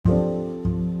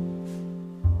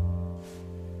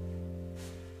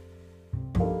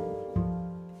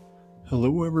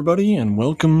Hello, everybody, and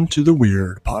welcome to the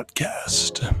Weird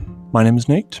Podcast. My name is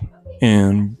Nate,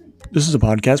 and this is a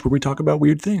podcast where we talk about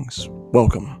weird things.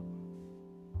 Welcome.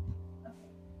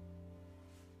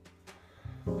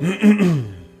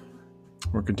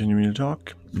 We're continuing to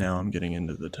talk. Now I'm getting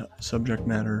into the subject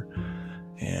matter,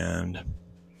 and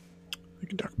we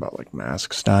can talk about like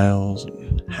mask styles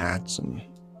and hats and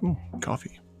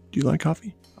coffee. Do you like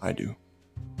coffee? I do.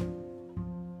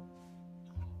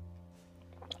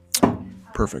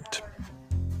 Perfect.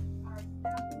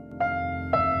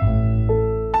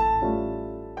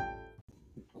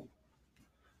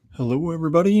 Hello,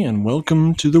 everybody, and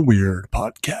welcome to the Weird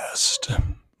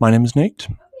Podcast. My name is Nate,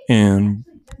 and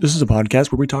this is a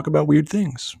podcast where we talk about weird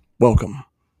things. Welcome.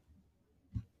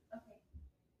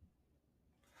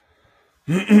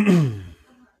 We're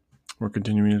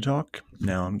continuing to talk.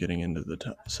 Now I'm getting into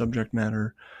the subject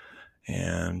matter,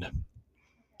 and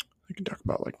we can talk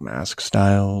about like mask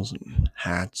styles and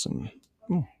hats and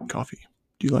coffee.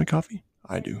 Do you like coffee?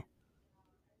 I do.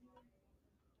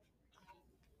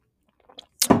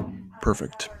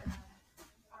 Perfect.